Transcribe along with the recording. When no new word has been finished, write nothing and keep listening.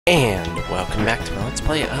And welcome back to my Let's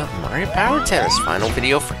Play of Mario Power Tennis. Final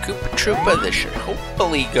video for Koopa Troopa. This should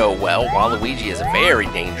hopefully go well. Waluigi is a very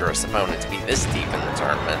dangerous opponent to be this deep in the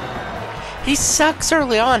tournament. He sucks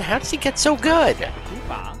early on. How does he get so good?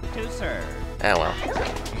 Koopa to serve. Oh well.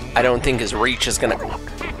 I don't think his reach is gonna...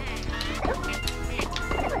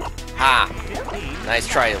 Ha! Nice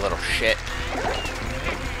try, you little shit.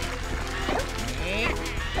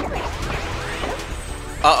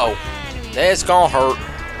 Uh-oh. This gonna hurt.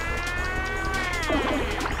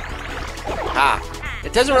 Ha!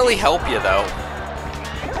 It doesn't really help you, though.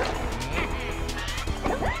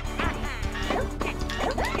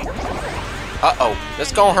 Uh-oh.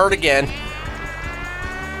 This gonna hurt again.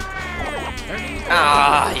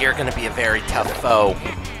 Ah, you're gonna be a very tough foe.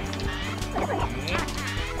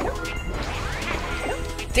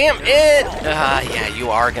 Damn it! Ah, yeah, you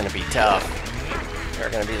are gonna be tough. You're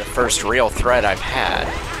gonna be the first real threat I've had.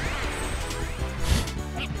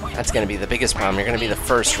 That's gonna be the biggest problem. You're gonna be the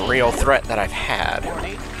first real threat that I've had.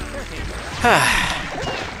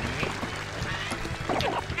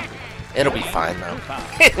 It'll be fine, though.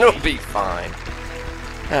 It'll be fine.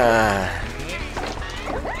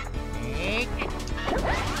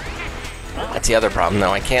 That's the other problem,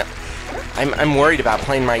 though. I can't... I'm worried about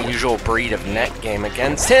playing my usual breed of net game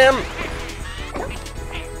against him.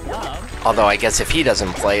 Although, I guess if he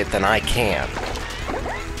doesn't play it, then I can.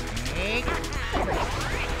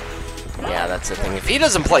 Yeah, that's the thing. If he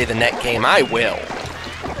doesn't play the net game, I will.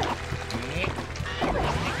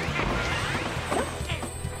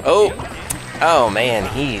 Oh. Oh, man.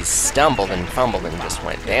 He stumbled and fumbled and just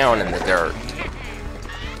went down in the dirt.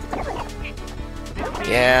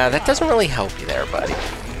 Yeah, that doesn't really help you there, buddy.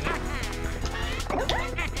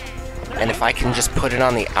 And if I can just put it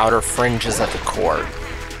on the outer fringes of the court.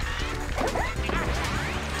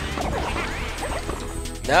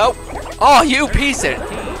 Nope. Oh, you piece of...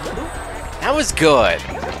 That was good.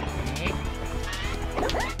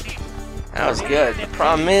 That was good. The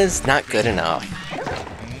problem is, not good enough.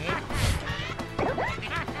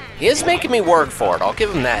 He is making me work for it. I'll give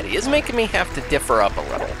him that. He is making me have to differ up a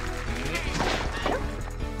little.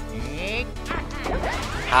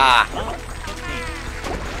 Ah.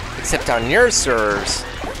 Except on your serves,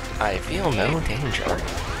 I feel no danger.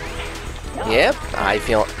 Yep, I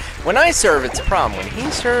feel... When I serve, it's a problem. When he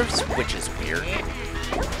serves, which is weird.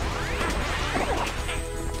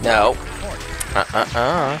 No.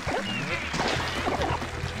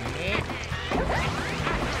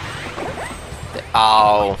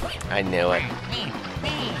 Oh, I knew it.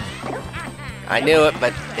 I knew it,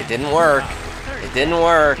 but it didn't work. It didn't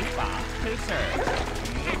work.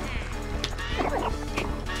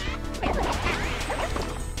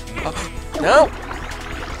 Oh, no.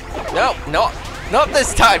 No, no. Not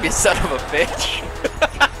this time, you son of a bitch.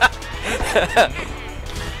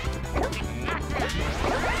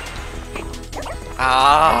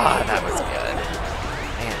 Ah, that was good.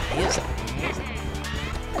 Man, he is...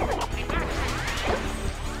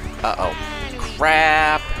 Uh-oh.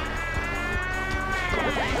 Crap.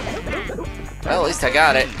 Well, at least I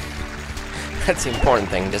got it. That's the important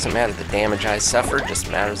thing. It doesn't matter the damage I suffer,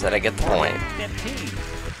 just matters that I get the point.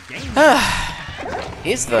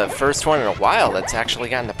 He's the first one in a while that's actually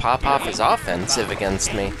gotten to pop off his offensive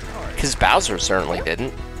against me. Because Bowser certainly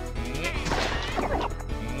didn't.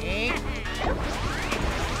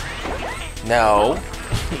 No.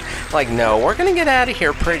 Like, no, we're gonna get out of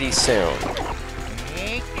here pretty soon.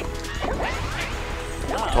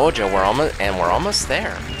 Told you, we're almost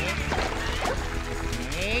there.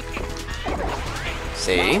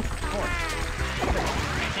 See?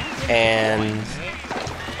 And...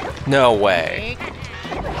 No way.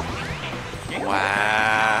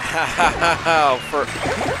 Wow.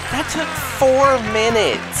 That took 4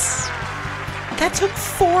 minutes. That took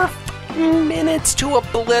 4 minutes to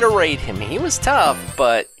obliterate him. He was tough,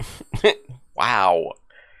 but... Wow.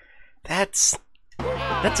 That's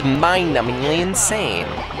mind-numbingly insane.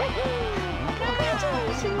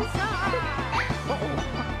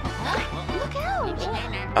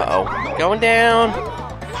 Uh-oh. Going down.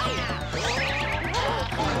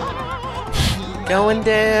 Going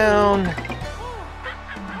down.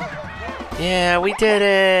 Yeah, we did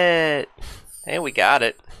it. Hey, we got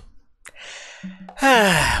it.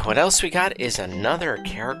 What else we got is another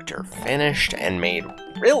character finished and made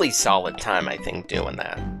really solid time, I think, doing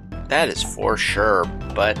that. That is for sure,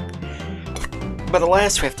 but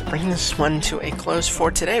alas, we have to bring this one to a close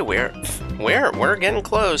for today. We're getting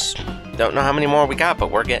close. Don't know how many more we got,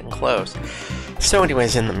 but we're getting close. So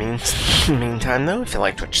anyways, in the meantime though, if you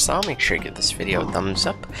liked what you saw, make sure you give this video a thumbs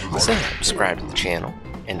up, subscribe to the channel,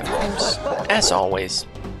 and of course, as always,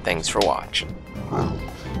 thanks for watching.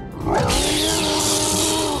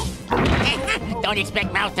 don't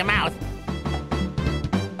expect mouth to mouth.